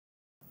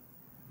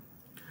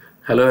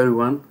Hello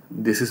everyone,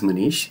 this is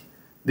Manish.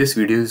 This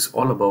video is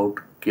all about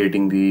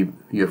creating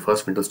your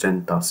first Windows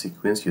 10 task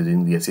sequence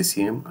using the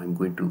SCCM. I'm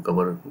going to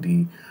cover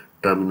the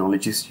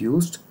terminologies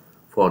used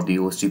for the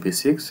OSD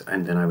Basics,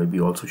 and then I will be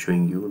also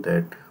showing you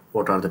that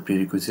what are the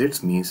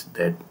prerequisites, means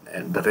that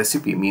the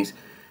recipe means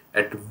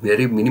at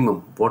very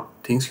minimum what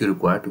things you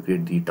require to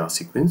create the task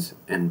sequence,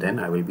 and then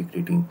I will be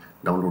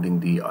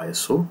downloading the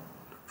ISO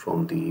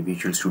from the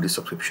Visual Studio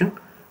subscription.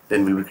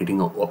 Then we'll be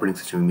creating an operating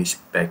system image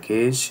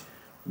package.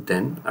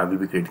 Then I will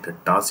be creating the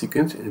task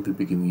sequence and it will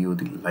be giving you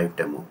the live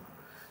demo.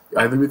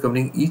 I will be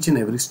covering each and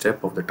every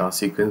step of the task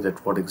sequence,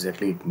 that what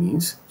exactly it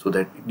means, so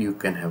that you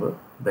can have a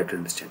better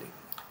understanding.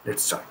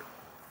 Let's start.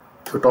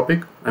 The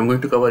topic I'm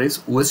going to cover is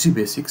OSD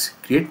Basics,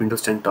 create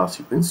Windows 10 task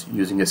sequence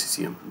using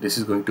SCCM. This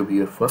is going to be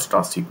your first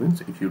task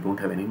sequence. If you don't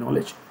have any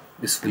knowledge,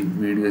 this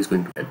video is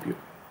going to help you.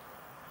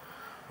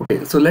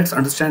 Okay, so let's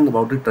understand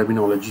about the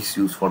terminologies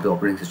used for the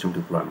operating system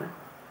deployment.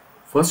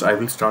 First, I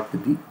will start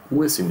with the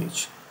OS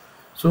image.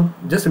 So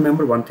just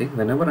remember one thing,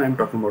 whenever I am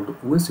talking about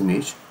the OS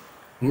image,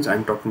 means I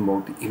am talking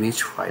about the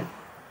image file,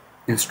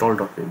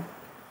 Install.wim.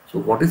 So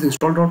what is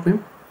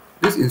Install.wim?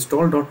 This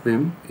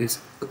Install.wim is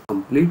a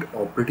complete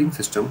operating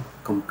system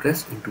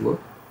compressed into a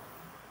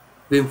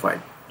WIM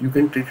file. You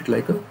can treat it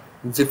like a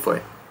zip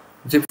file.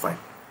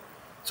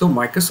 So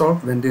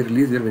Microsoft, when they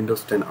release their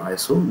Windows 10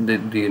 ISO,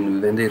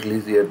 when they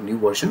release their new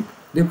version,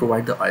 they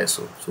provide the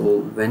ISO. So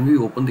when we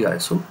open the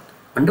ISO,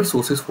 under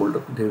sources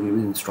folder, there will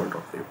be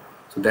Install.wim.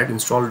 So that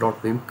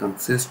Install.wim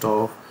consists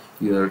of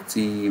your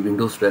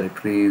Windows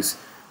directories,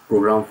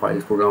 program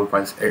files,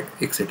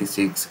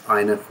 x86,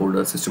 INF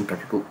folder,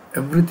 system32,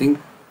 everything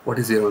what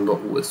is there on the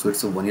OS. So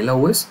it's a vanilla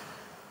OS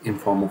in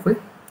form of a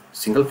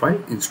single file,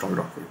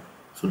 Install.wim.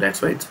 So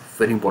that's why it's a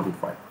very important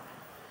file.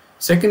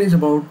 Second is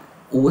about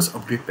OS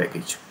update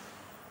package.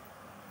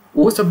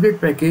 OS update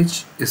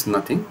package is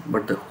nothing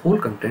but the whole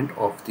content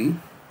of the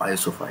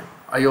ISO file.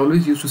 I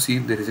always used to see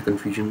there is a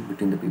confusion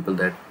between the people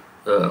that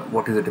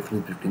what is the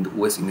difference between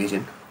the OS image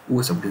and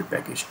OS update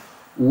package.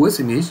 OS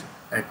image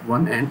at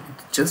one end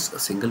it's just a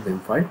single WIM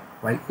file,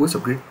 while OS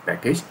update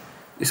package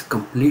is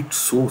complete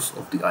source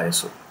of the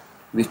ISO,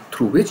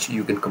 through which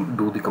you can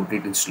do the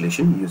complete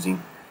installation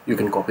using. You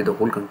can copy the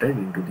whole content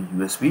into the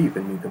USB, you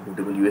can make a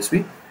bootable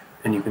USB,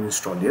 and you can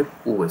install your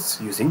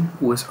OS using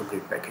OS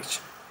update package.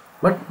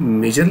 But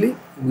majorly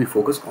we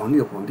focus only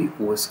upon the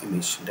OS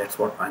image. That's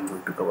what I'm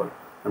going to cover.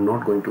 I'm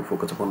not going to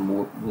focus upon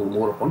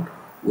more upon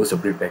OS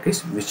update package,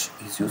 which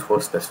is used for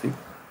a specific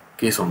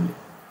case only.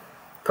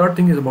 Third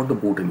thing is about the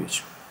boot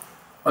image.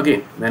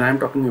 Again, when I am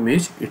talking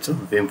image, it's a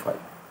WIM file.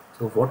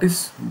 So what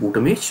is boot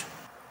image?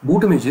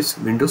 Boot image is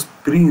Windows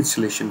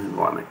pre-installation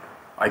environment.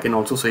 I can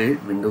also say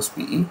Windows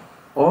PE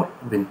or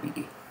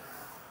WinPE.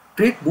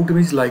 Treat boot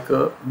image like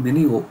a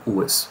mini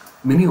OS,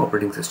 mini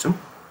operating system.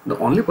 The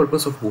only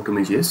purpose of boot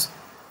image is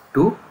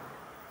to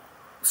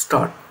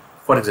start.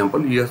 For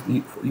example, you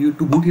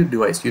to boot your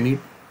device, you need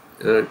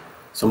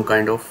some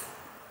kind of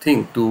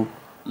thing to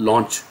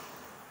launch,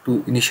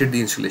 to initiate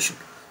the installation.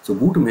 So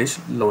boot image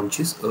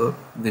launches a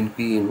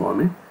WinPE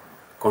environment,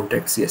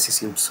 contacts the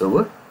SCCM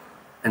server,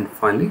 and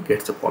finally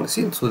gets the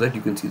policy so that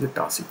you can see the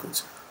task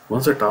sequence.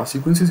 Once the task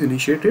sequence is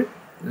initiated,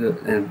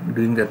 and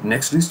during that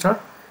next restart,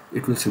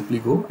 it will simply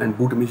go and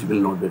boot image will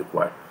not be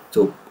required.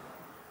 So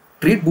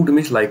treat boot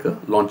image like a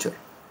launcher.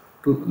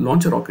 To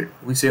launch a rocket,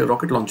 we say a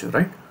rocket launcher,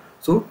 right?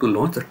 So to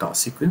launch the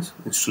task sequence,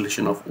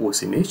 installation of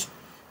OS image,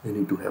 you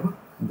need to have a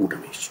boot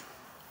image.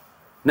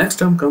 Next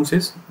term comes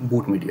is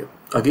boot media.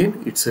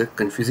 Again, it's a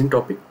confusing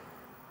topic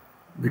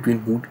between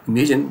boot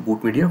image and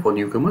boot media for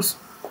newcomers.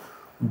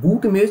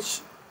 Boot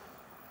image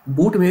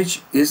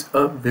is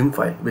a WIM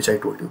file, which I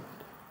told you.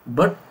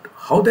 But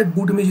how that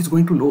boot image is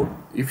going to load?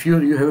 If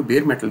you have a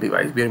bare metal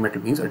device, bare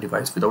metal means a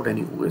device without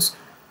any OS,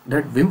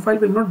 that WIM file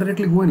will not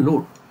directly go and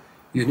load.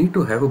 You need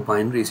to have a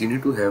binaries, you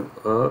need to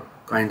have a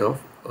kind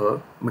of a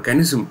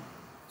mechanism.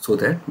 So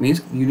that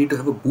means you need to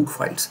have a boot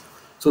files.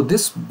 So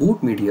this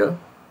boot media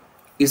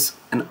is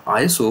an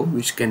ISO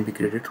which can be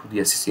created through the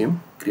SCCM.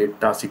 Create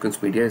task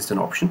sequence media is an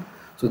option.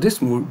 So this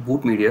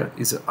boot media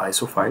is an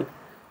ISO file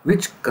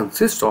which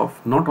consists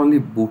of not only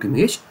boot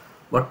image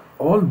but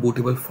all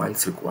bootable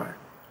files required.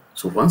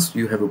 So once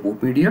you have a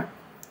boot media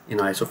in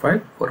ISO file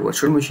for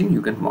virtual machine,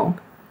 you can mount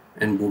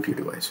and boot your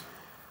device.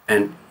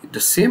 And the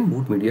same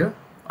boot media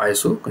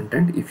ISO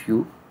content, if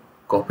you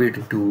copy it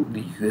into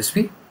the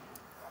USB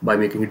by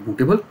making it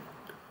bootable,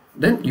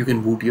 then you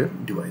can boot your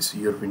device.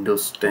 Your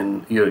Windows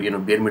 10, your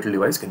bare metal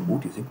device can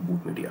boot using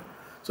boot media.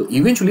 So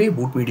eventually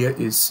boot media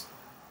is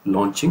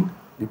launching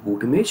the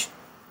boot image.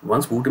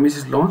 Once boot image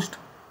is launched,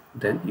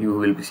 then you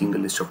will be seeing the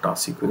list of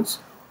task sequence,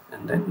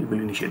 and then you will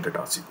initiate the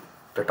task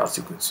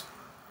sequence.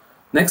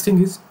 Next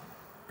thing is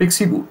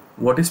PXE boot.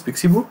 What is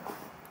PXE boot?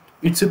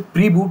 It's a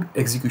pre-boot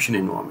execution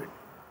environment.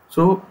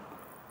 So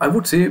I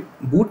would say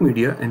boot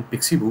media and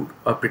PXE boot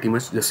are pretty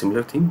much the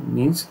similar thing,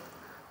 means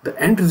the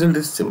end result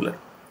is similar.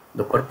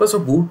 The purpose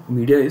of boot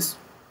media is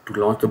to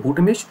launch the boot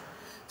image.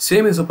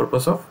 Same is the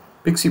purpose of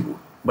PXE boot,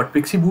 but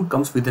PXE boot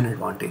comes with an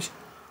advantage.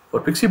 For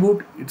Pixie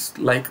boot, it's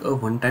like a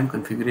one-time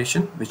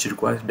configuration which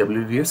requires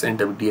WDS and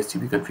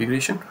DHCP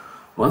configuration.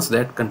 Once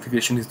that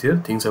configuration is there,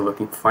 things are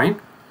working fine.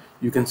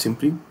 You can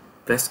simply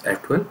press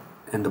F12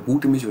 and the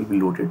boot image will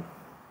be loaded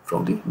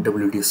from the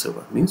WDS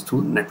server, means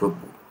through network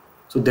boot.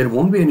 So there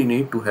won't be any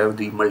need to have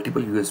the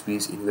multiple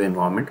USBs in your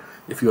environment.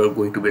 If you are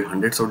going to build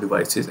hundreds of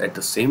devices at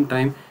the same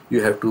time,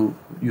 you have to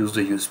use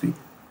the USB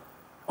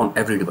on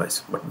every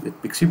device. But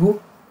with Pixie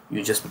boot,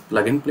 you just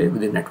plug and play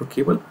with the network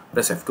cable,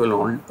 press F12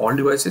 on all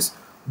devices,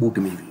 boot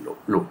image will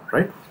load,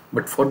 right?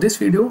 But for this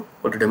video,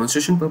 for the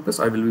demonstration purpose,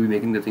 I will be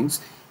making the things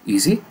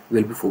easy.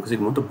 We'll be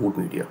focusing on the boot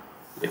media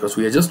because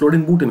we are just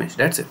loading boot image,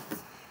 that's it.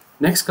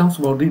 Next comes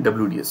about the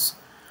WDS.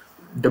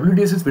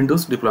 WDS is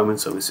Windows Deployment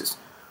Services.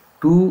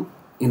 To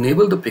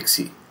enable the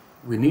Pixie,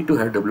 we need to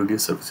have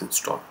WDS service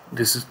installed.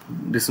 This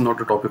is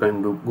not a topic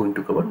I'm going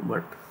to cover,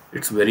 but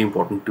it's very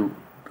important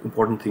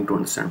thing to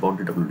understand about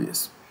the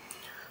WDS.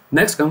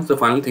 Next comes the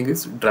final thing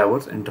is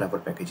drivers and driver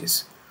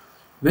packages.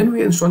 When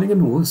we are installing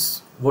an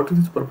OS, what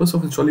is the purpose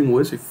of installing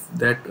OS if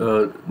that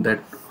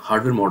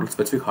hardware model,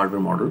 specific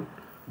hardware model,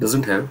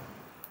 doesn't have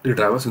the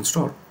drivers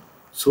installed?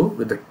 So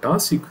with the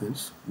task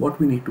sequence, what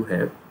we need to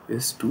have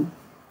is to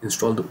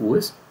install the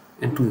OS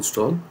and to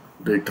install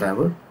the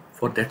driver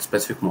for that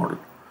specific model.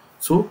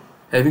 So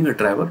having a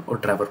driver or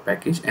driver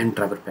package and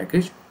driver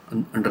package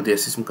under the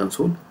SCCM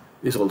console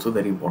is also a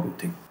very important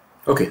thing.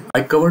 Okay,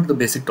 I covered the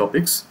basic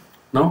topics.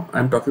 Now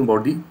I'm talking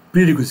about the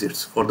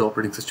prerequisites for the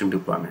operating system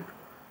deployment.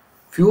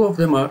 Few of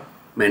them are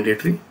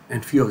mandatory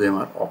and few of them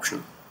are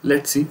optional.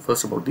 Let's see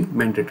first about the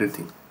mandatory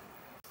thing.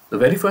 The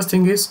very first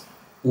thing is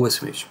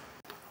OS image.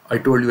 I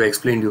told you, I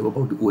explained you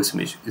about the OS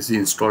image. This is the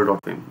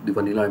Install.wim, the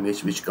vanilla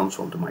image which comes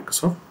from the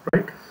Microsoft,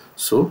 right?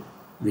 So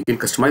we can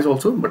customize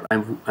also, but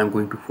I'm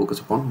going to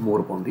focus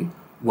more upon the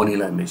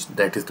vanilla image.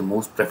 That is the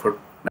most preferred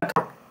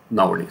method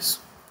nowadays.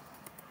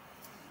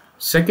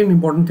 Second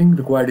important thing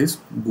required is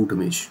boot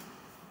image.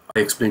 I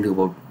explained you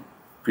about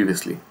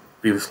previous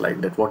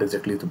slide that what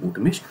exactly is the boot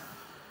image.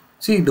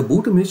 See, the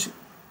boot image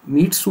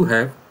needs to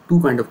have two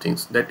kind of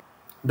things. That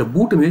the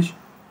boot image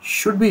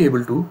should be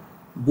able to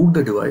boot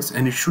the device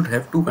and it should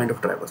have two kind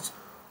of drivers.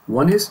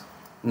 One is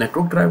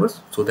network drivers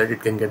so that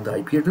it can get the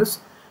IP address,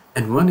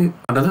 and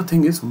another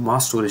thing is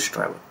mass storage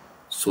driver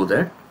so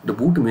that the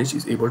boot image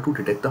is able to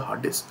detect the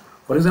hard disk.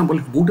 For example,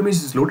 if boot image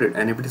is loaded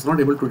and if it is not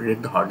able to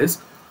detect the hard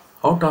disk,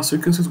 how task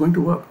sequence is going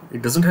to work?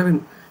 It is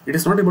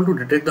not able to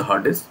detect the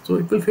hard disk, so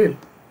it will fail.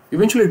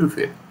 Eventually it will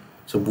fail.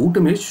 So boot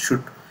image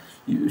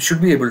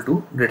should be able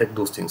to detect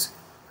those things.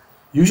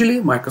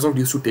 Usually Microsoft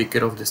used to take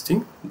care of this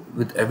thing.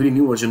 With every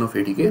new version of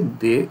ADK,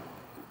 they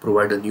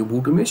provide a new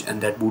boot image,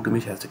 and that boot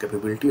image has the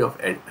capability of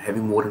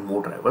having more and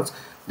more drivers.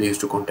 They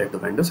used to contact the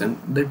vendors and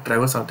the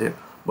drivers are there.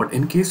 But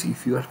in case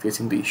if you are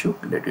facing the issue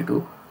related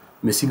to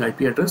missing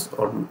IP address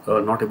or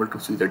not able to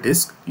see the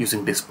disk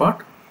using disk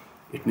part,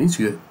 it means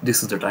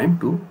this is the time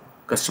to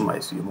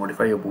customize. You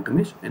modify your boot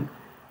image and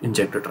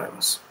inject the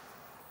drivers.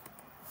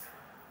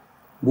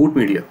 Boot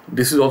media.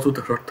 This is also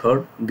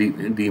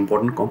the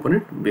important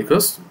component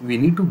because we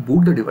need to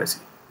boot the device.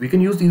 We can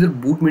use either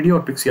boot media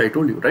or Pixie, I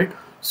told you, right?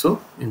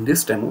 So in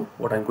this demo,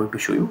 what I'm going to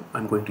show you,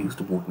 I'm going to use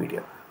the boot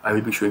media. I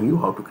will be showing you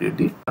how to create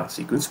the task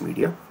sequence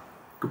media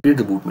to create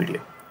the boot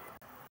media.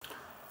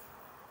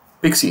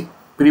 Pixie,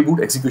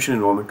 pre-boot execution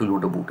environment to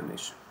load the boot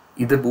image.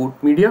 Either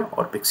boot media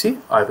or Pixie.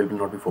 I will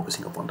not be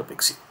focusing upon the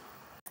Pixie.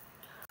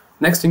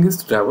 Next thing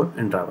is driver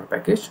and driver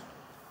package.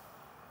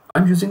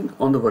 I'm using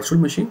on the virtual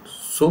machine,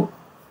 so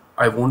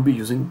I won't be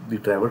using the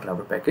driver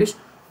package,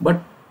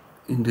 but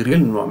in the real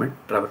environment,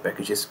 driver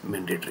package is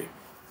mandatory.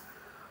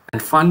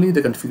 And finally,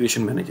 the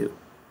configuration manager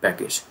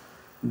package.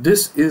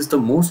 This is the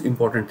most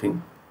important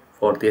thing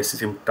for the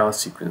SCCM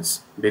task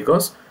sequence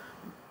because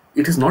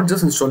it is not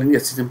just installing the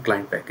SCCM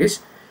client package,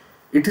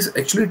 it is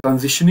actually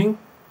transitioning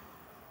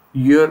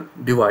your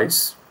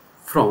device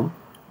from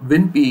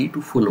WinPE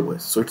to full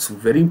OS. So it's a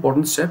very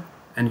important step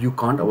and you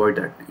can't avoid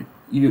that.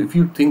 If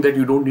you think that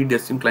you don't need the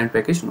SCCM client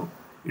package, no,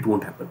 it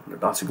won't happen. The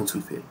task sequence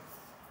will fail.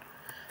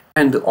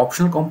 And the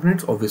optional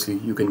components, obviously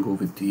you can go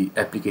with the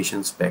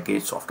applications,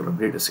 package, software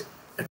upgrade,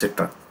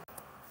 etc.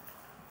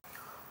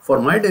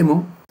 For my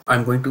demo,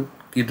 I'm going to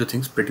keep the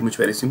things pretty much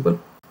very simple.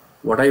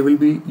 What I will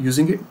be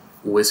using it,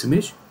 OS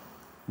image,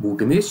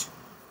 boot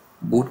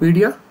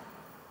media,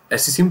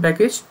 SCCM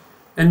package,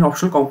 and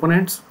optional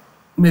components.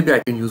 Maybe I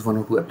can use one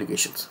or two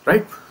applications,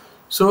 right?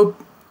 So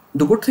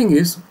the good thing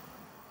is,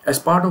 as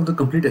part of the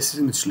complete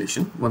SCCM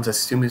installation, once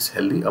SCCM is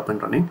healthy, up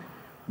and running,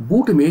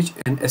 boot image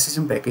and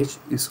SCCM package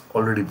is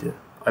already there.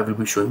 I will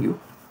be showing you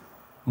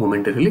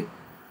momentarily.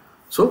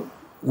 So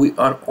we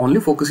are only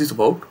focus is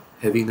about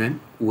having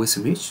an OS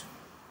image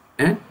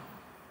and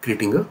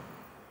creating a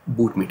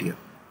boot media.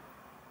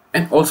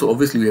 And also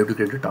obviously we have to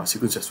create a task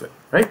sequence as well,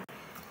 right?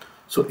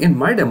 So in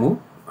my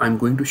demo, I'm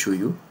going to show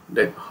you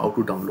that how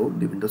to download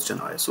the Windows 10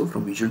 ISO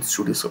from Visual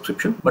Studio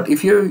subscription. But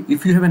if you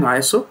have an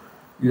ISO,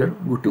 you are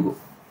good to go.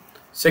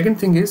 Second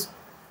thing is,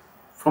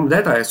 from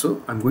that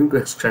ISO, I'm going to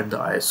extract the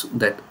ISO,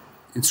 that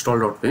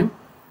install.wim,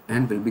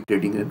 and will be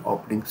creating an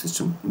operating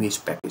system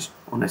image package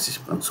on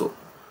SCCM console.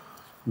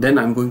 Then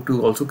I'm going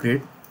to also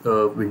create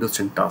a Windows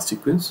 10 task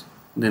sequence,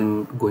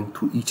 then going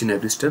through each and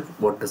every step,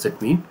 what does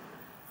it mean.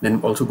 Then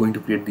I'm also going to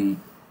create the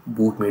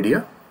boot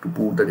media to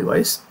boot the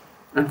device,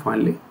 and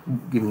finally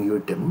giving you a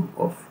demo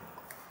of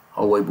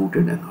how I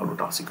booted and how the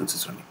task sequence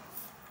is running.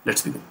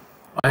 Let's begin.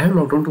 I have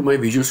logged on to my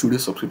Visual Studio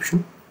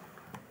subscription.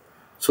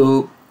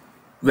 So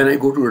when I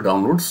go to the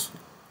downloads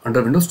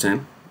under Windows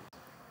 10,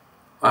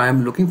 I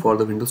am looking for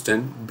the Windows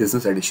 10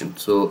 Business Edition.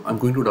 So I'm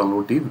going to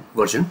download the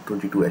version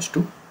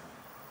 22H2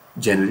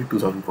 January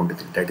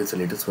 2023. That is the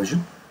latest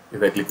version.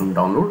 If I click on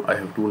download, I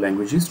have two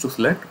languages to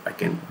select. I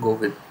can go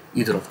with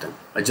either of them.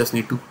 I just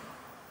need to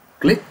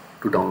click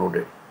to download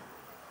it.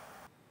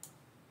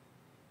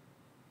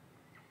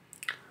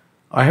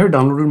 I have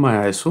downloaded my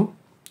ISO.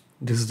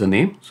 This is the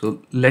name.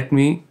 So let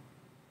me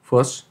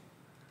first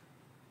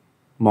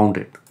mount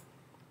it.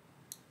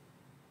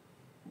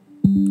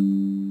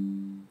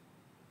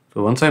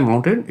 So once I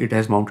mounted, it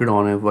has mounted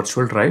on a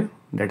virtual drive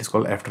that is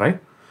called F drive.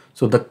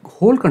 So the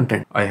whole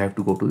content, I have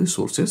to go to the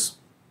sources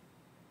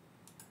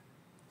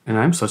and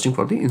I'm searching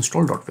for the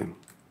Install.wim.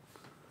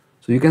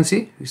 So you can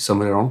see it's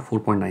somewhere around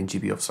 4.9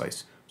 GB of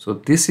size. So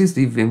this is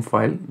the Vim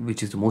file,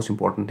 which is the most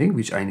important thing,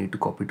 which I need to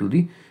copy to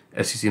the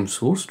SCCM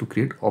source to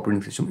create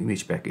operating system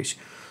image package.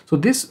 So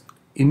this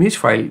image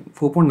file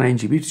 4.9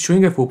 GB, it's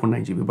showing a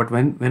 4.9 GB, but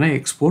when I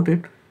export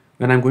it,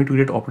 when I'm going to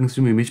create operating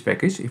system image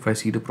package, if I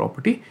see the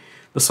property,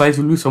 the size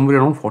will be somewhere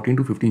around 14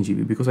 to 15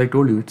 GB, because I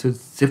told you it's a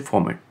zip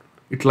format.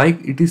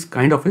 It is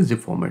kind of a zip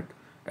format.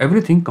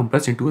 Everything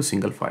compressed into a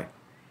single file.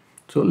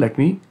 So let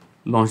me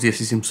launch the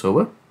SCCM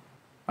server.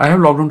 I have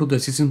logged on to the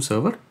SCCM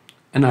server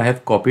and I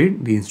have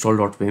copied the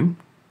install.wim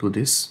to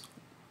this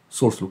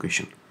source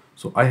location.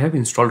 So I have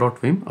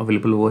install.wim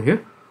available over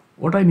here.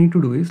 What I need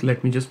to do is,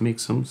 let me just make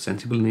some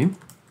sensible name.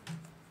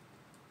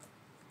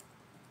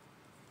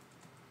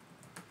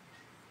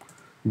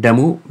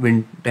 Demo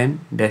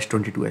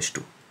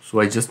Win10-22H2. So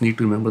I just need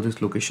to remember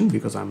this location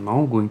because I'm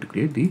now going to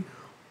create the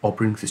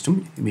operating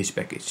system image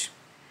package.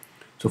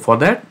 So for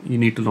that, you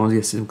need to launch the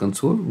SCCM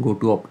console, go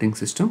to operating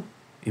system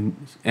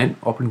and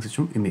operating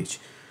system image.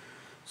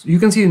 So you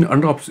can see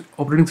under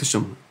operating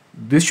system,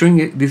 this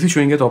is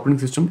showing as operating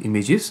system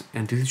images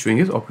and this is showing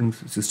as operating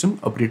system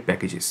upgrade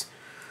packages.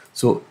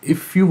 So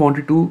if you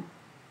wanted to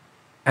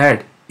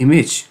add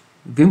image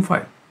Vim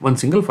file, one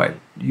single file,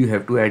 you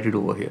have to add it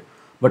over here.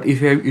 But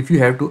if you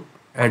have to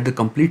add the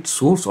complete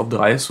source of the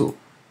ISO,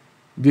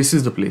 this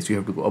is the place you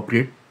have to go,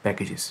 upgrade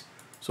packages.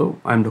 So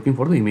I'm looking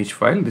for the image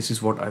file. This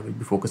is what I will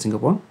be focusing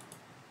upon.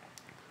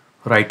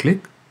 Right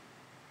click,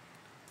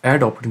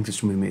 add operating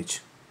system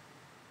image.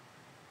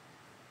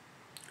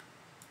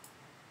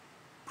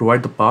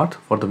 Provide the path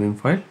for the Vim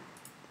file.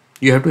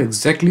 You have to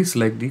exactly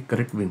select the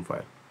correct Vim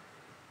file.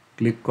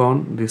 Click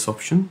on this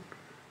option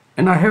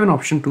and I have an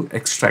option to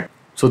extract.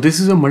 So this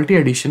is a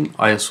multi-edition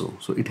ISO.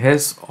 So it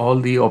has all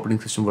the operating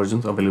system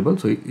versions available.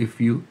 So if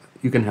you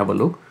can have a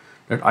look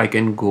that I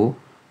can go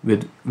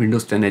with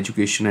Windows 10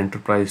 Education,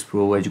 Enterprise,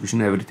 Pro,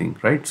 Education, everything,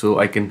 right? So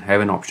I can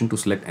have an option to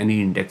select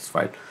any index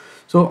file.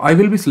 So I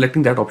will be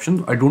selecting that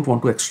option. I don't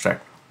want to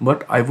extract,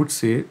 but I would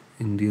say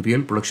in the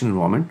real production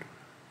environment,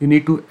 you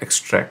need to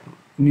extract.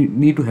 You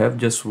need to have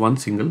just one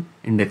single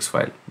index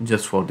file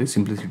just for the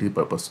simplicity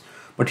purpose.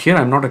 But here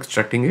I'm not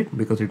extracting it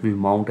because it will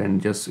mount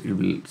and it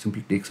will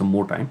simply take some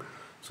more time.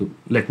 So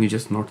let me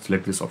just not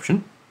select this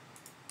option.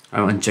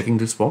 I'm unchecking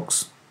this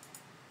box.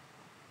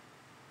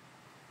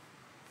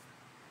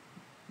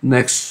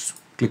 Next,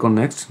 click on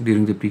next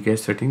during the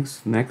pre-cache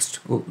settings. Next,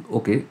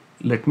 okay,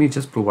 let me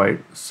just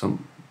provide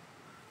some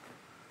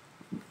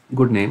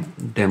good name,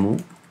 demo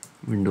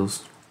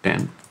Windows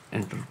 10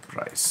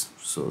 Enterprise.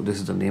 So this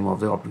is the name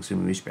of the operating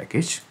system image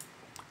package.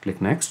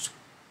 Click next,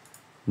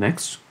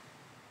 next,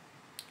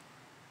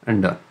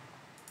 and done.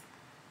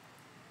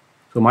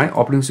 So my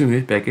operating system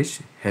image package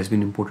has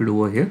been imported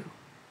over here.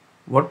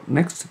 What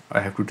next?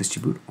 I have to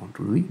distribute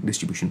onto the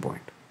distribution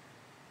point.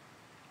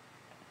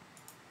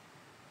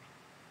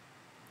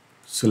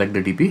 Select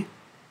the DP.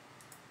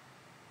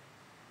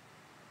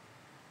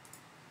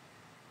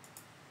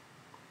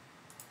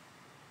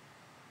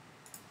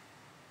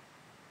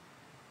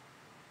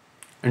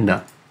 And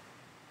done.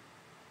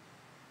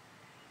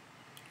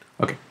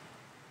 Okay.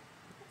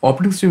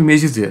 Operating system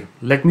image is there.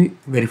 Let me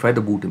verify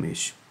the boot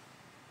image.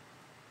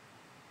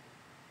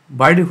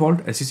 By default,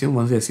 SCCM,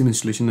 once the SCCM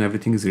installation and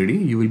everything is ready,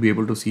 you will be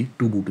able to see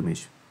two boot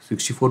image,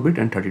 64-bit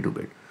and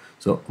 32-bit.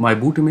 So my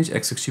boot image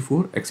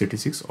x64,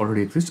 x86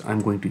 already exists.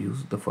 I'm going to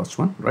use the first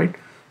one, right?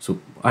 So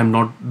I'm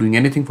not doing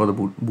anything for the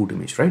boot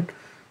image, right?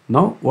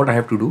 Now what I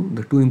have to do,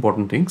 the two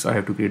important things, I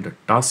have to create the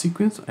task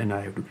sequence and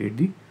I have to create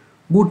the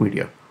boot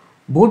media.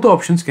 Both the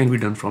options can be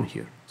done from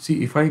here.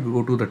 See, if I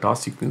go to the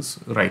task sequence,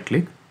 right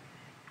click,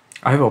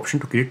 I have option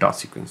to create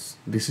task sequence.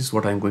 This is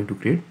what I'm going to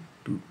create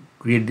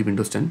the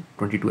Windows 10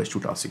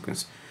 22H2 task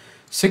sequence.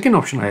 Second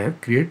option I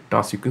have, create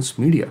task sequence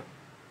media.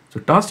 So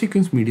task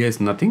sequence media is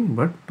nothing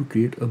but to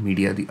create a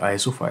media, the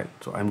ISO file.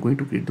 So I'm going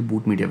to create the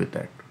boot media with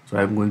that. So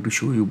I'm going to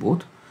show you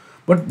both.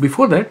 But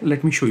before that,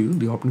 let me show you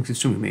the operating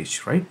system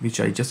image, right, which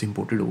I just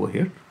imported over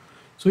here.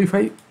 So if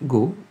I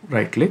go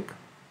right click,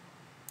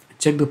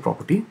 check the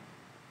property,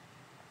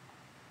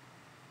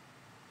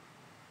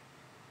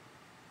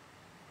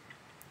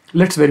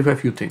 let's verify a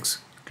few things.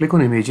 Click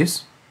on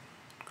images.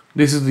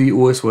 This is the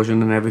OS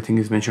version and everything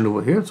is mentioned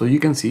over here. So you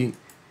can see,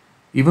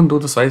 even though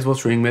the size was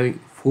showing me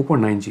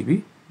 4.9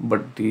 GB,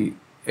 but the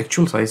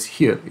actual size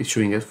here is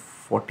showing as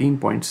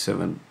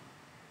 14.7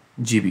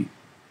 GB.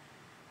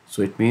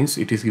 So it means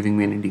it is giving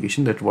me an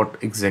indication that what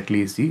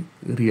exactly is the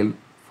real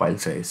file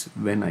size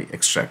when I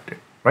extract it,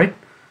 right?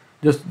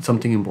 Just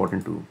something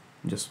important to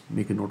just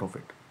make a note of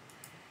it.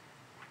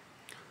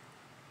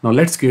 Now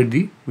let's create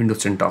the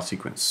Windows 10 task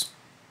sequence.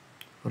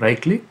 Right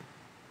click,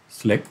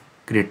 select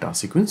create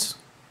task sequence.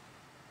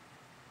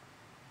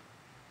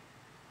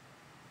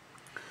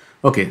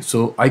 Okay,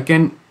 so I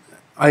can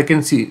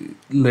see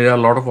there are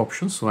a lot of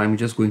options, so I'm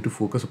just going to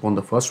focus upon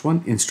the first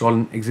one, install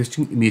an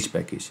existing image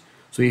package.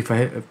 So if I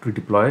have to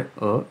deploy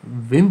a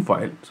WIM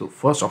file, so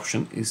first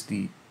option is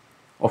the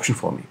option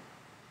for me.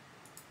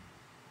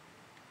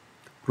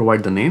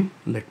 Provide the name,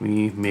 let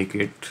me make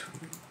it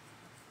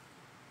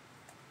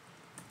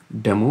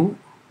demo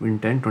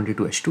win10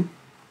 22h2,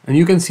 and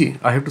you can see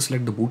I have to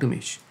select the boot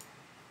image,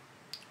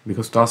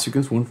 because task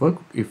sequence won't work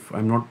if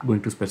I'm not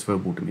going to specify a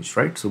boot image,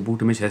 right? So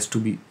boot image has to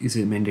be, is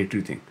a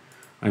mandatory thing.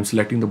 I'm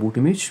selecting the boot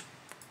image,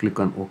 click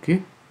on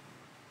OK,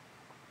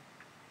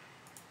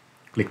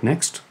 click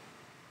next.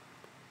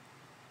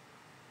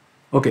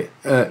 Okay,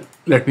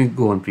 let me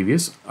go on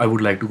previous. I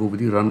would like to go with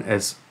the run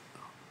as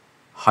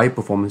high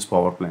performance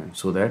power plan,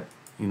 so that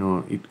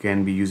it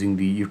can be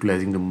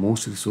utilizing the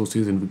most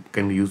resources and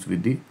can be used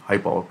with the high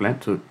power plan,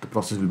 so the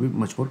process will be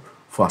much more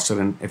faster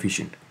and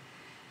efficient.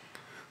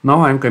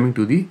 Now I am coming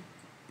to the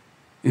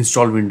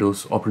install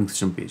Windows operating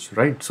system page,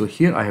 right? So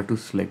here I have to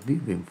select the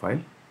WIM file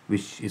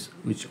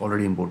which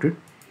already imported.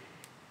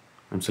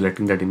 I'm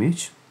selecting that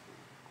image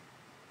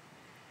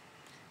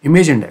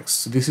index.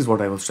 So this is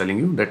what I was telling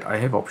you, that I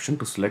have option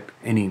to select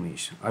any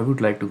image. I would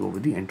like to go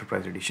with the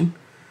enterprise edition.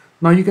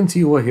 Now you can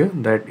see over here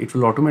that it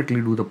will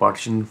automatically do the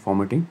partition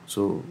formatting,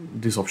 so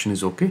this option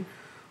is okay,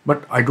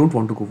 but I don't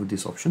want to go with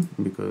this option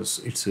because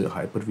it's a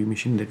Hyper-V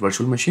machine, that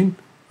virtual machine.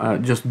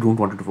 Just don't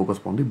want to focus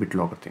upon the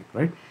BitLogger thing,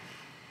 right?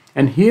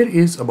 And here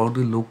is about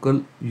the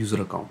local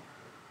user account.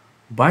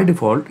 By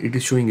default, it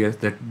is showing us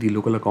that the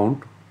local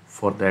account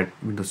for that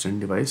Windows 10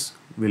 device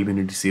will be in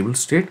a disabled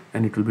state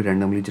and it will be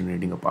randomly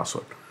generating a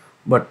password.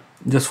 But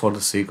just for the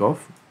sake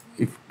of,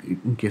 if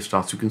in case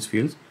task sequence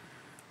fails,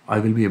 I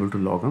will be able to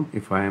log on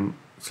if I am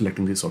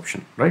selecting this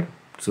option, right?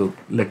 So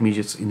let me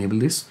just enable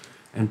this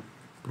and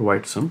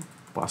provide some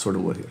password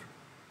over here.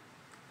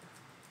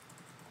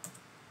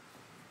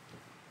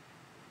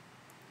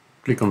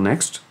 Click on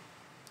next.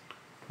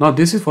 Now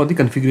this is for the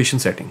configuration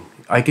setting.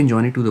 I can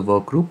join it to the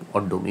work group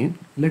or domain.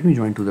 Let me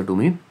join to the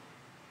domain.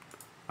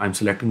 I'm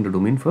selecting the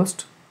domain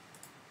first.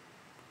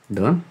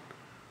 Done.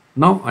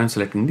 Now I'm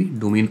selecting the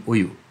domain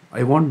OU.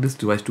 I want this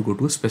device to go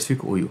to a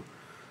specific OU.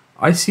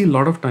 I see a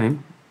lot of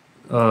time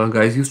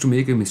guys used to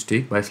make a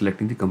mistake by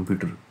selecting the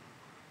computer.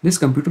 This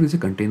computer is a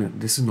container.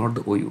 This is not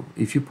the OU.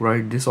 If you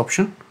provide this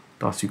option,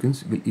 task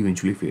sequence will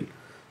eventually fail.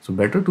 So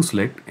better to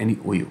select any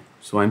OU.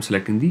 So I'm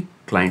selecting the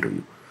client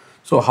OU.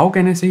 So how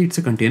can I say it's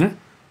a container?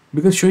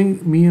 Because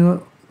showing me a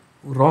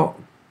raw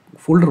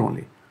folder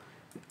only.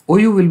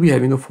 OU will be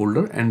having a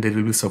folder and there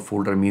will be a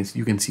subfolder, means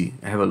you can see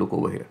I have a look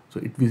over here. So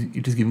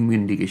it is giving me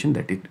an indication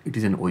that it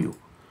is an OU.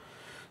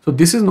 So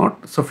this is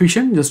not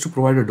sufficient just to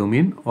provide a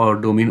domain or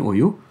domain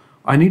OU.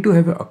 I need to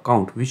have an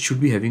account which should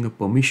be having a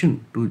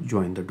permission to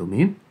join the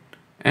domain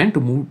and to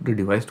move the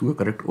device to a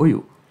correct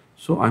OU.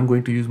 So I'm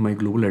going to use my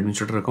global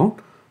administrator account,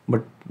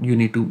 but you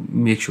need to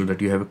make sure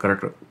that you have a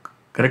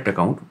correct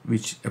account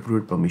which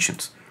approved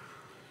permissions.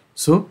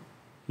 So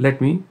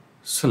let me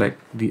select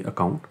the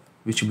account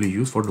which will be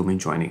used for domain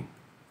joining.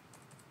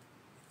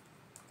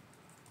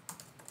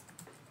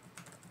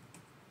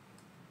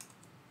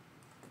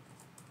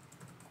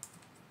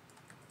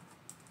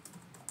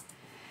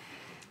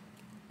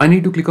 I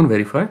need to click on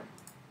verify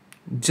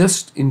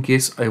just in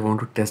case I want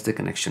to test the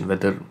connection,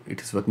 whether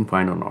it is working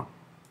fine or not.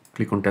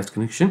 Click on test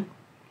connection.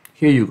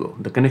 Here you go.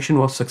 The connection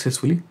was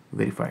successfully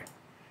verified.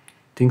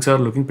 Things are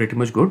looking pretty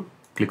much good.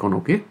 Click on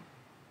OK.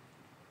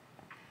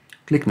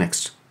 Click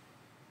next.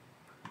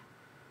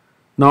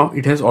 Now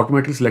it has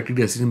automatically selected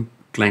the SCCM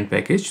client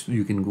package.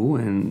 You can go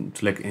and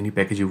select any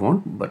package you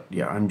want, but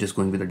yeah, I'm just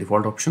going with the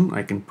default option.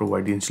 I can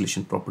provide the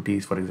installation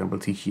properties, for example,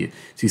 see here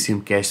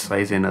SCCM cache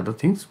size and other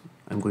things.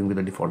 I'm going with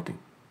the default thing.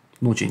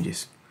 No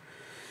changes.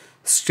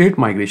 State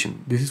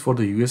migration. This is for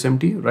the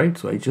USMT, right?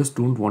 So I just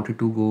don't want it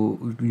to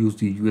go use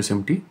the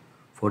USMT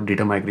for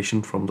data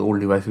migration from the old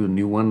device to the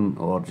new one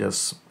or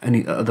just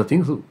any other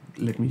thing. So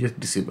let me just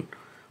disable.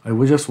 I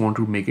would just want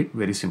to make it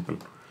very simple.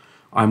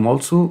 I'm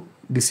also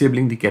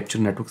disabling the capture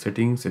network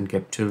settings and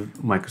capture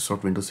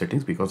Microsoft Windows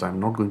settings because I'm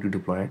not going to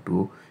deploy it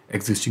to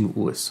existing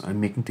OS. I'm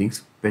making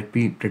things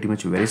pretty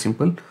much very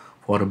simple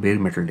for a bare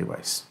metal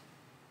device.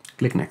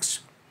 Click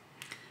next.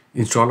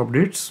 Install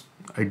updates.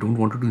 I don't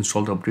want to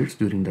install the updates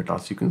during the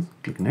task sequence.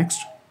 Click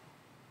next.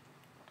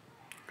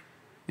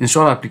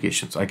 Install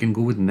applications. I can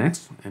go with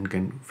next and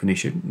can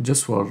finish it.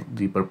 Just for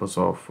the purpose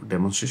of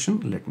demonstration,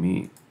 let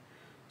me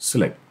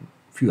select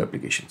few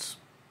applications.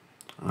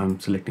 I'm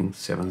selecting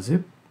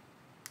 7-zip,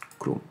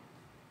 Chrome.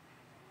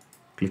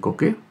 Click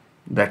OK.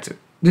 That's it.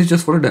 This is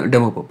just for a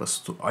demo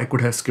purpose. So I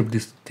could have skipped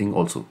this thing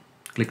also.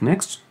 Click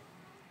next.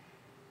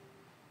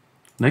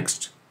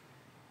 Next.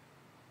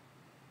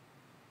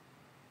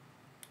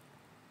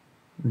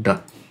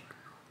 Done.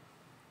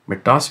 My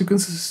task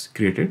sequence is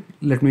created.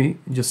 Let me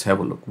just have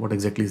a look what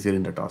exactly is there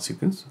in the task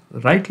sequence.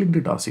 Right click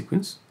the task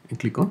sequence and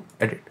click on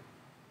edit.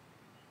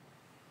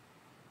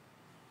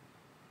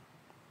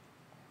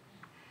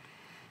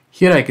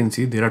 Here I can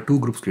see there are two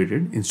groups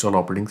created: install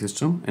operating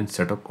system and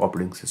setup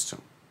operating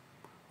system.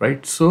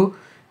 Right, so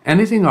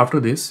anything after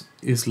this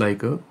is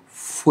like a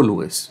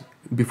full OS.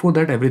 Before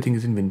that, everything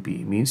is in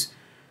WinPE, means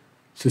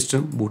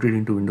system booted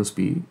into Windows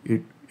PE.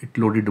 It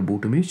loaded the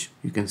boot image.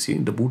 You can see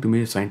the boot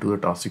image assigned to the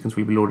task sequence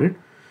will be loaded.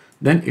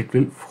 Then it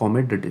will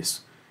format the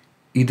disk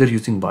either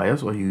using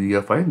BIOS or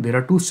UEFI. There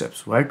are two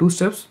steps. Why two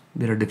steps?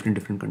 There are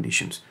different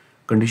conditions.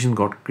 Conditions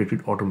got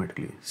created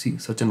automatically. See,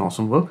 such an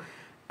awesome work.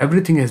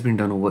 Everything has been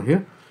done over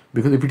here,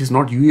 because if it is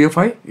not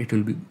UEFI, it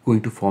will be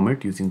going to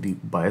format using the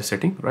BIOS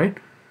setting, right?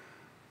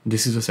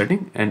 This is the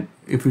setting, and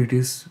if it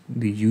is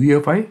the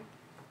UEFI,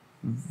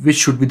 which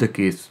should be the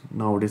case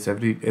nowadays,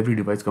 every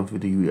device comes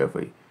with the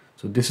UEFI.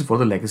 So this is for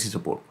the legacy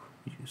support.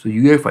 So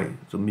UEFI,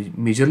 so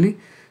majorly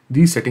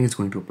these settings is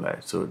going to apply.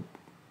 So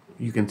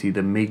you can see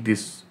the make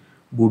this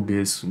boot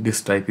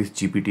this type is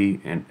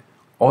GPT, and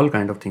all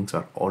kind of things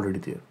are already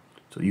there.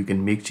 So you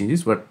can make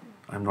changes, but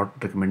I'm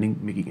not recommending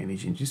making any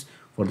changes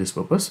for this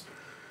purpose.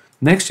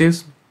 Next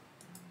is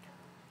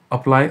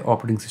apply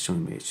operating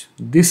system image.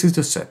 This is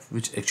the step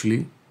which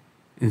actually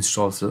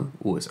installs the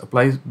OS,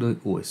 applies the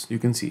OS. You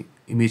can see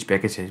image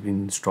package has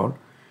been installed.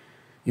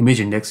 Image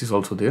index is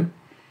also there.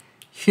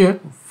 Here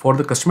for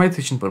the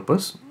customization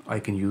purpose, I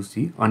can use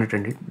the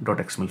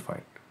unattended.xml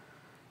file.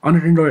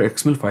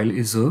 Unattended.xml file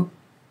is a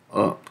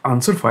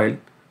answer file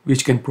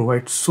which can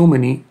provide so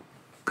many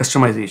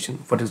customization.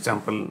 For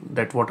example,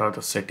 that what are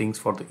the settings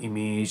for the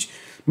image,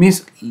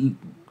 means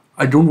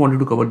I don't want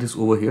to cover this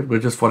over here,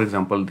 but just for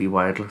example, the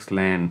wireless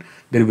LAN,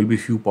 there will be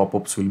few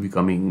pop-ups will be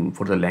coming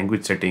for the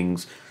language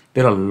settings.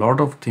 There are a lot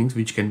of things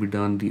which can be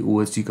done, the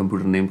OSD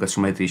computer name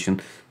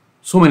customization,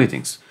 so many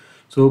things.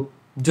 So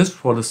just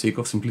for the sake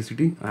of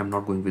simplicity, I am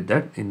not going with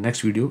that. In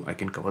next video, I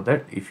can cover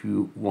that if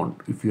you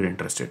want, if you're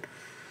interested.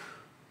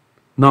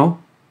 Now,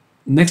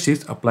 next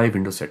is apply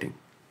Windows setting.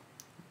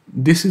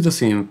 This is the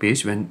same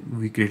page when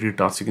we created a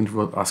task sequence. It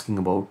was asking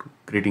about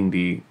creating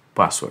the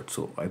password.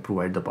 So I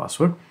provide the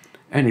password,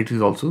 and it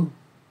is also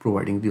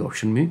providing the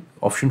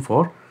option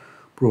for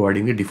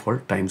providing the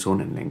default time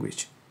zone and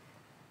language.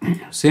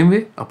 Same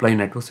way, apply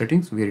network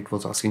settings, where it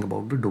was asking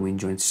about the domain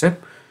join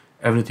step.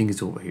 Everything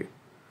is over here.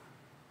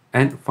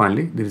 And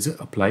finally, there is a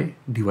apply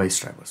device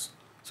drivers.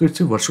 So it's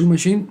a virtual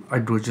machine. I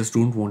just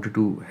don't want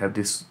to have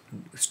this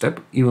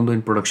step, even though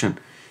in production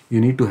you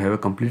need to have a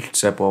complete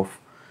step of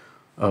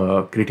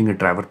creating a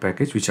driver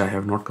package, which I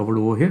have not covered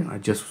over here. I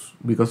just,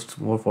 because it's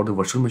more for the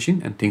virtual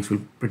machine and things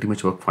will pretty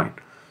much work fine.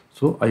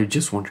 So I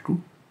just wanted to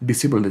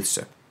disable this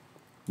step.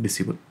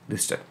 Disable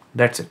this step.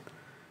 That's it.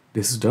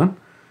 This is done.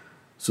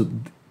 So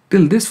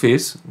till this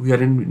phase, we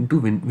are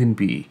into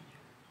WinPE.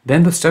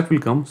 Then the step will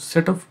come,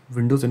 set up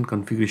Windows and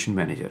configuration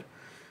manager.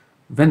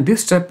 When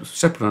this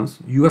step runs,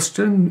 you are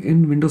still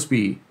in Windows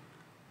PE,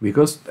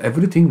 because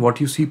everything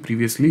what you see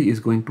previously is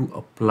going to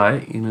apply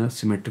in a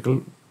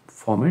symmetrical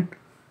format,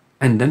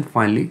 and then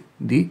finally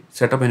the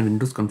setup and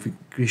Windows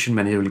configuration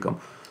manager will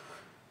come.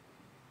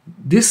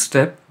 This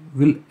step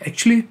will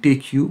actually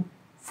take you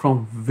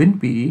from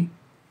WinPE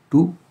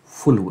to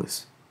full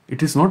OS.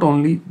 It is not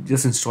only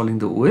just installing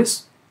the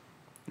OS,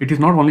 it is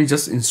not only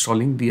just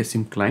installing the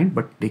SCCM client,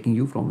 but taking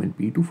you from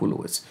WinPE to full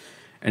OS.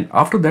 And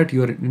after that,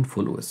 you are in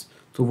full OS.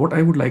 So what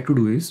I would like to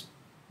do is,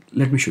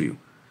 let me show you.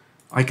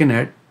 I can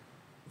add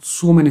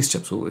so many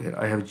steps over here.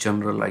 I have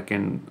general, I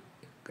can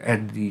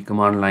add the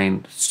command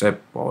line,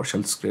 step,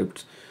 PowerShell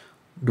scripts,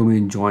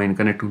 domain join,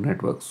 connect to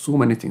network, so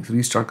many things,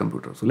 restart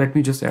computer. So let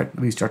me just add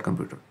restart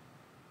computer.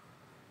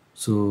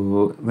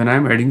 So when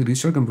I'm adding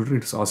restart computer,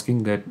 it's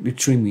asking that,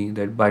 it's showing me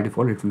that by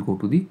default it will go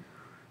to the,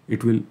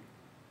 it will,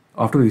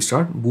 after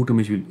restart, boot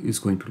image is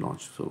going to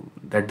launch. So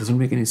that doesn't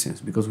make any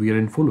sense because we are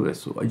in full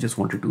OS. So I just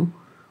wanted to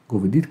go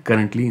with the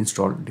currently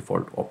installed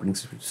default operating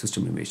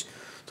system image.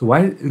 So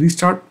why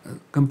restart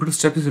computer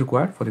step is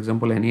required? For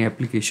example, any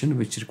application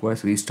which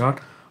requires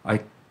restart,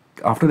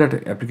 after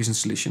that application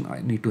installation,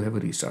 I need to have a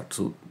restart.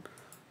 So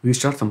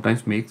restart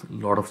sometimes makes a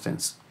lot of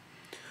sense.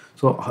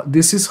 So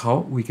this is how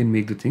we can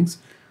make the things.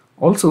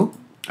 Also,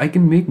 I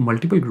can make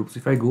multiple groups.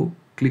 If I go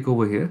click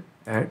over here,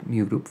 add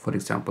new group, for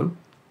example,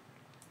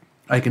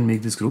 I can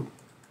make this group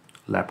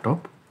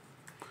laptop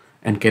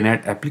and can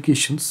add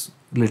applications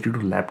related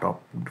to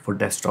laptop for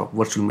desktop,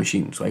 virtual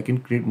machine. So I can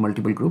create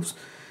multiple groups.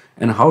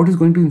 And how it is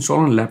going to install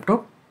on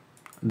laptop,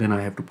 then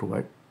I have to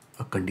provide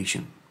a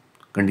condition.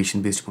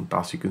 condition based upon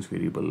task sequence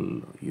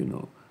variable,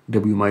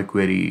 WMI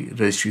query,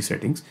 registry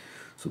settings.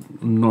 So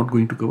I'm not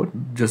going to cover,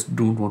 just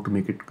don't want to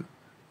make it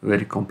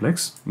very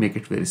complex, make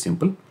it very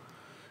simple.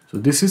 So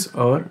this is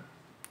our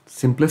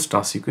simplest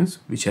task sequence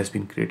which has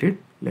been created.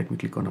 Let me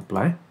click on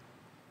apply.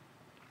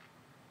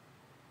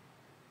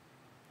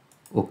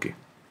 Okay.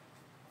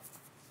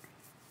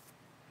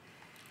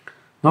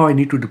 Now I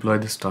need to deploy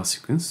this task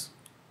sequence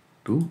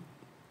to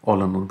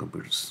all unknown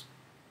computers.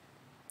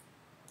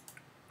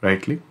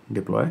 Right click,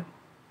 deploy.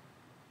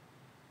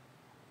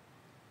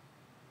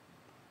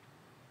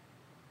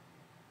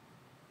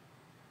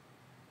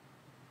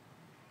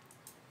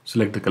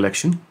 Select the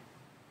collection,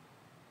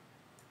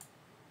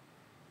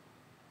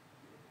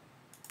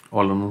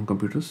 all unknown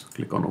computers,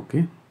 click on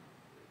OK.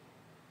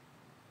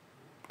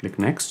 Click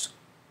next.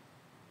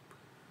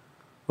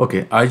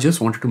 Okay, I just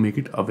wanted to make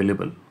it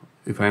available.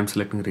 If I am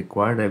selecting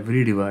required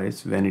every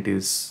device, when it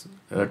is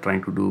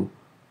trying to do,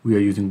 we are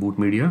using boot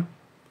media,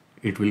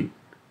 it will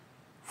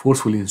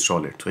forcefully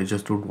install it. So I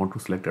just don't want to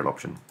select that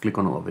option. Click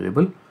on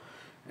available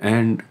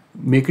and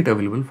make it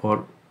available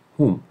for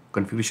whom?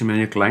 Configuration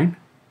manager client,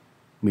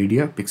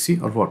 media, Pixie,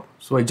 or what?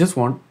 So I just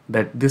want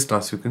that this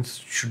task sequence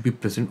should be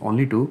present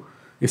only to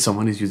if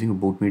someone is using a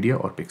boot media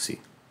or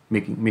Pixie,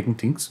 making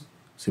things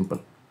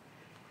simple.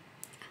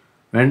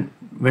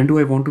 When do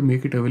I want to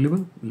make it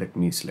available? Let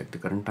me select the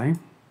current time.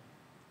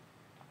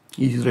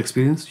 User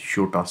experience,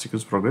 show task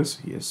sequence progress.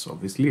 Yes,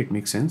 obviously it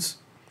makes sense.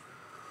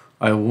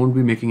 I won't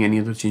be making any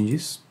other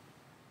changes.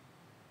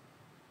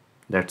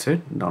 That's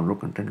it.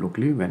 Download content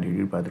locally when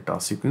needed by the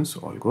task sequence.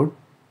 All good.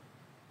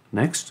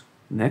 Next.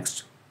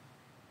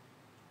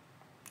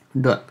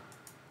 Done.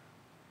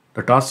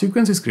 The task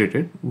sequence is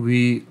created.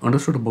 We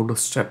understood about the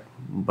step,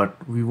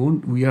 but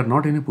we are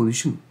not in a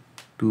position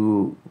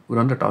to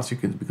run the task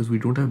sequence because we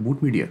don't have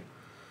boot media.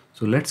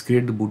 So let's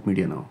create the boot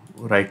media now.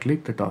 Right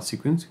click the task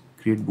sequence,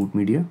 create boot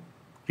media,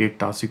 create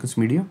task sequence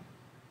media.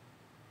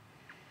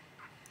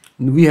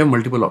 We have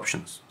multiple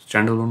options: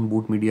 standalone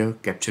boot media,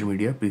 capture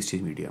media,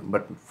 pre-stage media.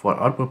 But for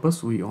our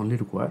purpose, we only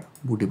require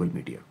bootable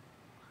media.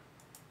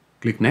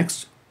 Click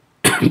next.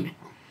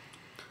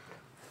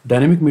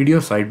 Dynamic media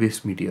or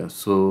site-based media.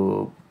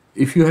 So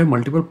if you have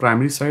multiple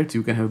primary sites,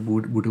 you can have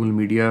bootable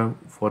media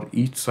for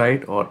each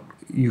site, or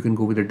you can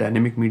go with the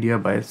dynamic media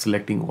by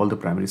selecting all the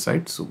primary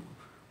sites. So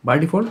by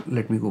default,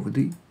 let me go with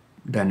the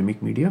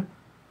dynamic media.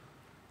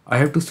 I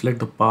have to select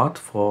the path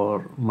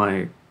for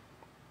my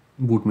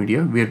boot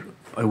media where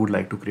I would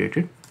like to create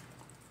it.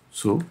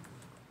 So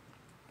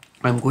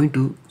I'm going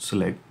to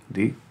select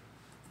the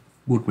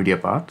boot media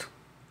path,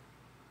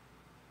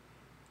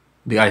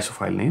 the ISO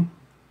file name,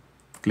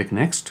 click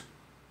next.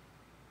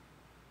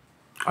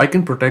 I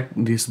can protect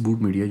this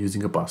boot media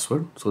using a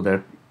password so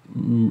that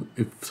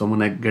if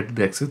someone get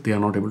the access, they are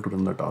not able to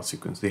run the task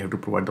sequence. They have to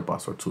provide the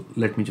password. So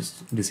let me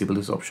just disable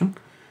this option.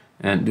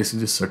 And this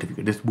is the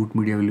certificate. This boot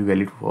media will be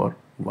valid for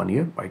 1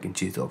 year. I can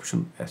change the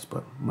option as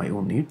per my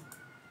own need.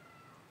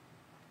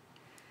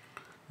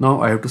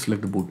 Now I have to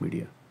select the boot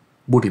media,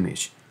 boot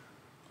image.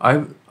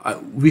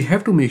 We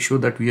have to make sure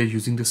that we are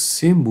using the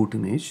same boot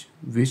image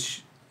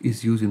which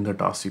is used in the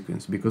task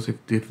sequence, because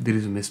if there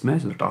is a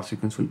mismatch, the task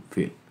sequence will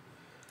fail.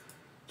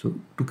 So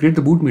to create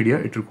the boot media,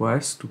 it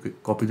requires to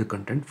copy the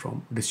content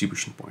from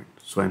distribution point.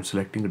 So I'm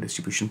selecting a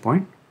distribution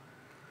point.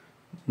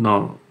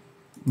 Now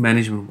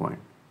management point.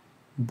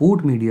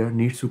 Boot media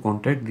needs to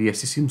contact the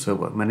SCCM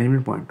server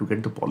management point to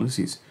get the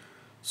policies.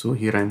 So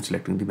here I am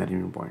selecting the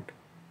management point.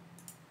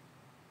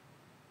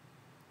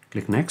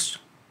 Click next.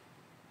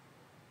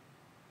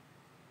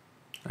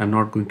 I'm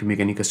not going to make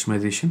any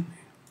customization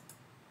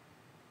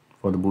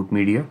for the boot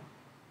media.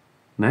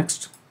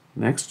 Next.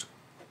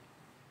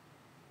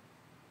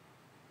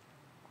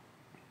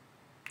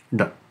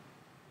 Done.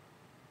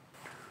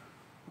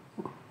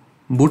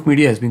 Boot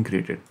media has been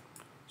created.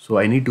 So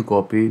I need to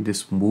copy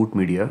this boot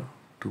media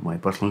to my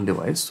personal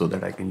device so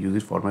that I can use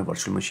it for my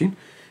virtual machine.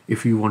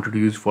 If you wanted to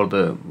use for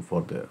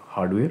the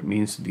hardware,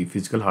 means the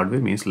physical hardware,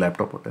 means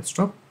laptop or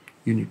desktop,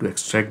 you need to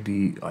extract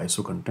the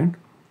ISO content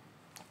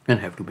and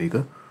have to make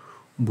a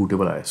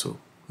bootable ISO.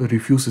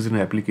 Refuse is an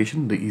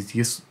application, the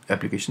easiest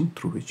application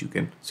through which you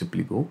can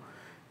simply go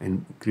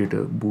and create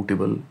a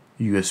bootable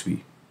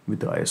USB with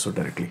the ISO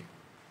directly.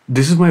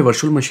 This is my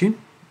virtual machine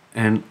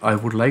and I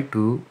would like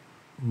to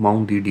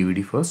mount the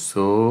DVD first.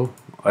 So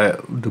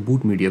the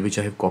boot media which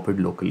I have copied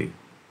locally.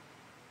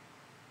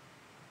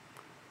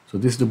 So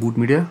this is the boot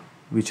media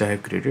which I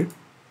have created.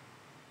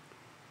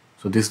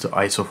 So this is the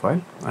ISO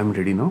file. I'm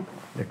ready now.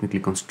 Let me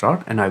click on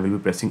start and I will be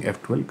pressing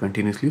F12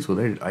 continuously so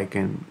that I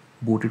can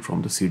boot it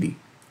from the CD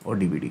or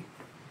DVD.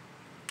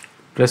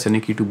 Press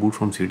any key to boot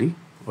from CD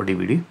or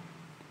DVD.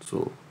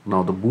 So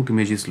now the boot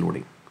image is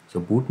loading. So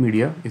boot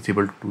media is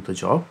able to do the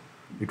job.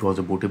 It was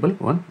a bootable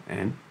one,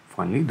 and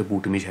finally the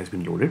boot image has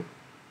been loaded.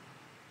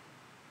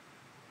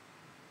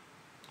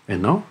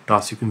 And now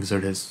task sequence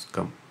wizard has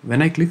come.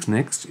 When I click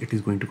next, it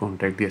is going to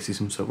contact the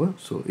SCCM server.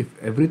 So if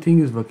everything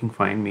is working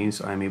fine, means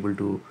I am able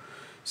to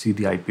see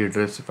the IP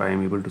address. If I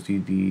am able to see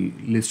the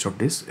list of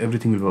this,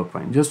 everything will work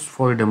fine. Just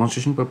for a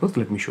demonstration purpose,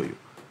 let me show you.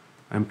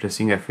 I'm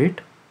pressing F8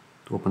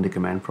 to open the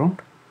command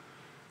prompt.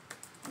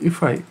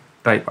 If I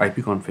type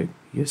ipconfig,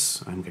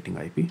 yes, I'm getting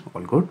IP,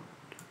 all good.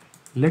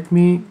 Let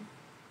me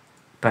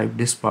type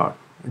this part.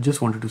 I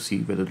just wanted to see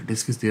whether the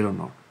disk is there or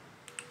not.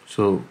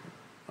 So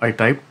I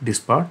typed this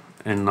part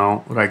and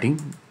now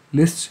writing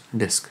list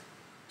disk.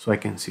 So I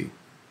can see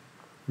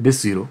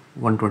disk 0,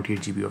 128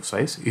 GB of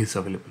size is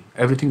available.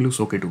 Everything looks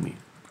okay to me.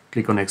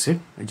 Click on exit.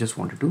 I just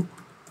wanted to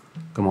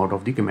come out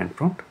of the command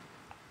prompt.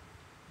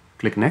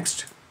 Click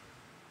next.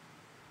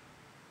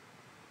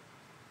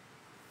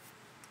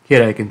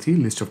 Here I can see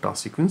list of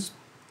task sequence.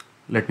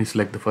 Let me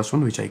select the first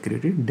one which I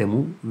created,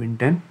 demo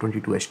win10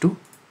 22h2.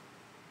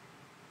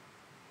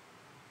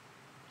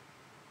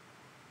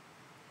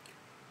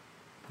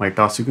 My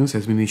task sequence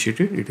has been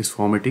initiated. It is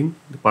formatting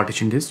the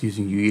partition disk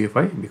using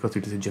UEFI because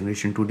it is a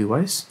generation 2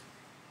 device.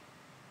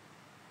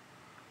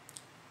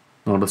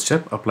 Now the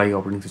step apply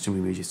operating system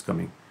image is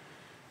coming.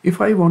 If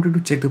I wanted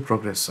to check the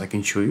progress, I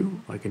can show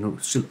you. I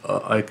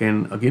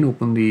can again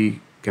open the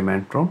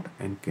command prompt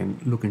and can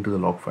look into the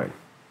log file.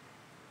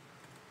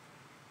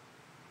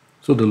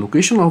 So the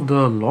location of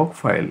the log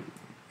file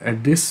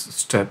at this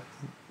step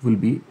will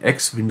be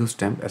x Windows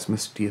temp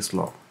sms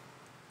log.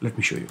 Let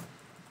me show you.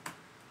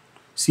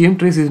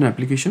 CMtrace is an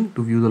application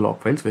to view the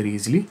log files very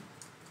easily.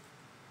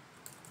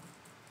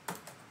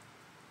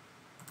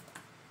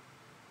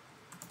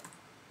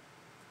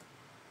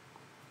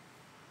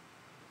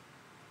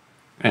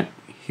 And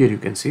here you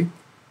can see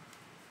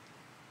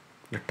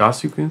the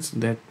task sequence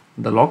that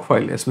the log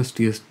file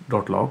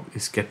sms.ts.log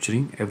is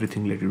capturing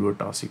everything related to a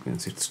task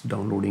sequence. It's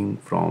downloading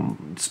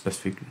from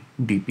specific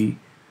DP,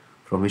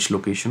 from which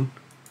location,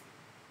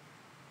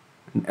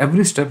 and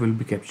every step will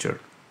be captured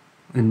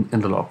in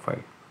the log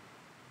file.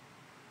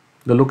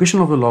 The location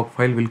of the log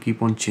file will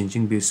keep on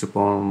changing based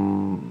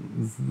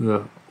upon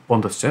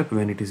the step.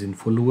 When it is in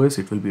full OS,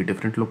 it will be a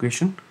different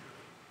location,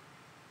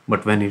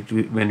 but when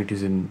it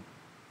is in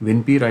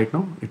WinPE right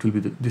now, it will be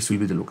this will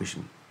be the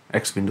location,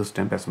 x Windows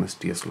temp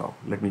sms log.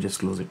 Let me just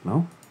close it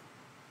now.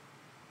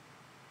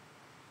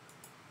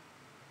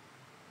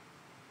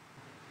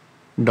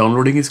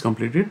 Downloading is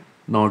completed.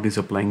 Now it is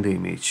applying the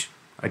image.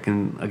 I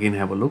can again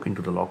have a look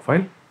into the log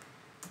file.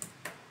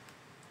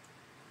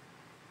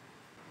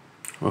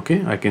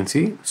 Okay, I can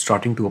see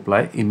starting to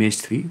apply image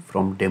 3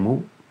 from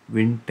demo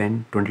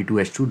win10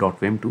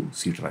 22h2.wim to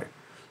C drive.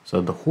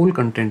 So the whole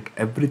content,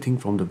 everything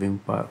from the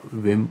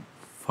WIM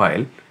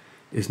file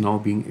is now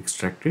being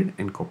extracted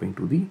and copied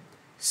to the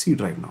C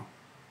drive now.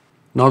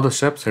 Now the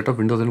step setup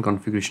Windows and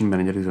configuration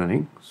manager is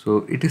running.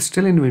 So it is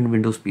still in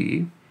Windows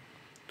PE.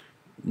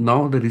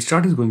 Now the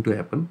restart is going to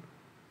happen.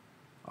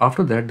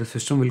 After that, the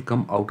system will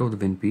come out of the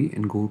WinPE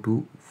and go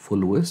to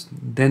full OS.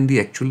 Then the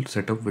actual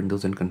setup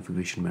Windows and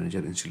configuration manager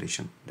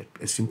installation, that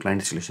SCCM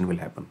client installation, will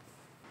happen.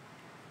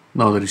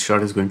 Now the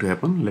restart is going to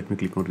happen. Let me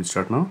click on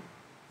restart now,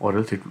 or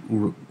else it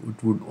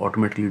would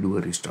automatically do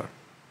a restart.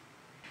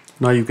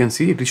 Now you can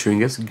see it is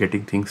showing us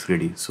getting things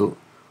ready. So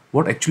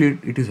what actually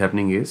it is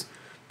happening is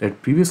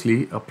that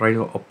previously apply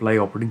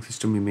operating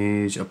system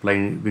image, apply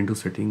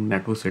Windows setting,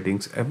 network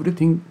settings,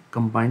 everything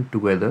combined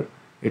together,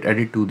 it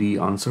added to the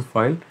answer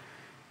file,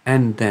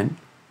 and then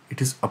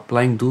it is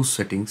applying those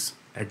settings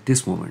at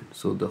this moment.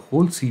 So the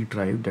whole C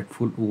drive, that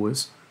full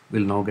OS,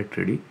 will now get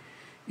ready.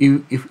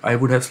 If I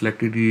would have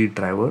selected the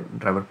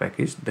driver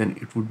package, then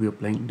it would be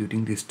applying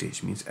during this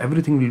stage. Means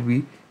everything will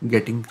be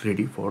getting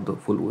ready for the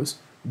full OS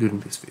during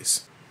this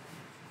phase.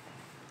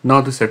 Now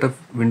the setup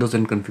Windows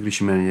and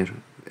configuration manager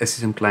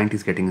SCCM client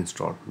is getting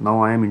installed.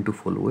 Now I am into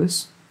full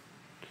OS,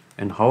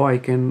 and how I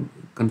can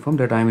confirm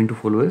that I am into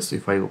full OS?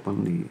 If I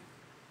open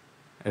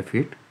the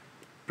F8,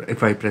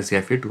 if I press the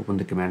F8 to open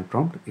the command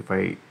prompt, if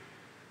I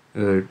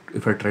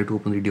try to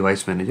open the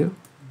device manager,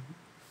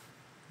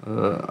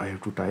 I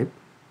have to type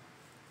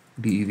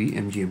dev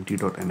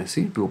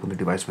mgmt.msc to open the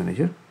device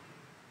manager,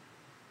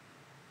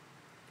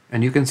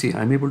 and you can see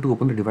I'm able to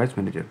open the device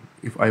manager.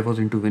 If I was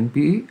into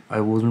WinPE, I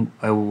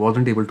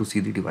wasn't able to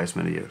see the device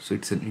manager, so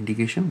it's an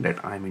indication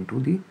that I'm into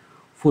the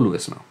full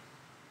OS now.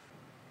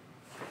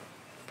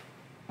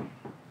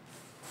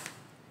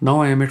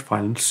 Now I am at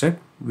final step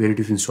where it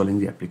is installing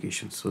the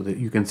applications. So that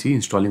you can see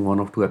installing one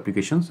of two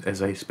applications,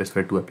 as I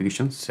specified, two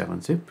applications,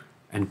 7-zip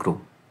and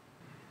Chrome.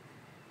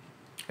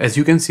 As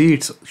you can see,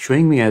 it's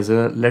showing me as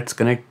a let's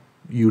connect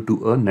you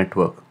to a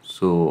network.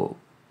 So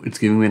it's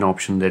giving me an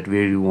option that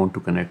where you want to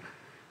connect.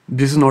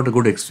 This is not a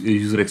good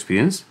user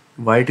experience.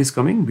 Why it is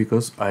coming?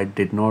 Because I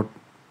did not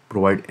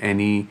provide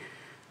any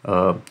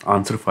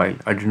answer file.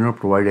 I did not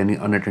provide any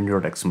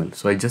unattended.xml.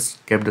 So I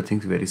just kept the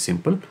things very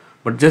simple.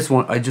 But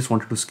I just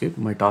wanted to skip.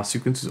 My task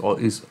sequence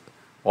is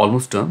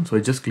almost done. So I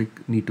just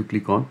need to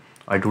click on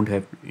I don't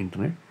have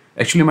internet.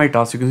 Actually, my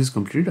task sequence is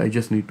completed. I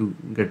just need to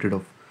get rid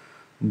of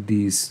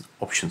these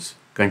options.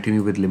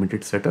 Continue with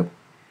limited setup.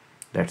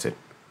 That's it.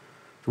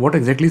 So what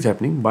exactly is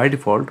happening? By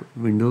default,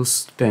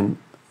 Windows 10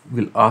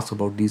 will ask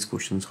about these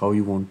questions, how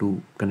you want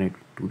to connect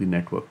to the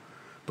network.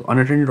 So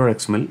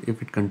unattended.xml,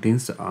 if it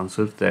contains the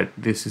answers that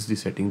this is the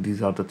setting,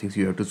 these are the things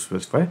you have to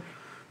specify,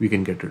 we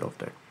can get rid of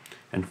that.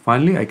 And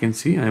finally, I can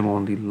see I'm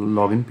on the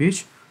login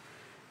page,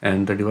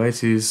 and the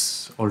device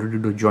is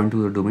already joined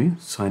to the domain,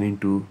 sign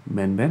into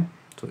man.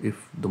 So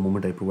if the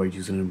moment I provide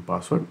username and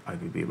password, I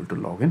will be able to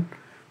log in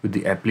with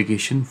the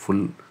application,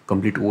 full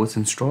complete OS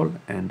installed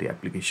and the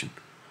application.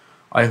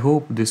 I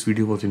hope this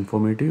video was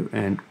informative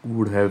and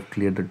would have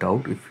cleared the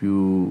doubt if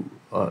you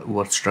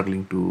were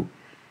struggling to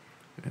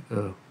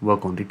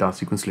work on the task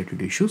sequence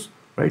related issues,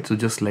 right? So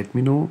just let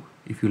me know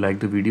if you like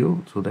the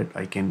video so that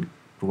I can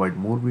provide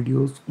more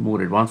videos,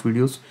 more advanced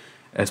videos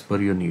as per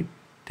your need.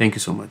 Thank you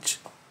so much.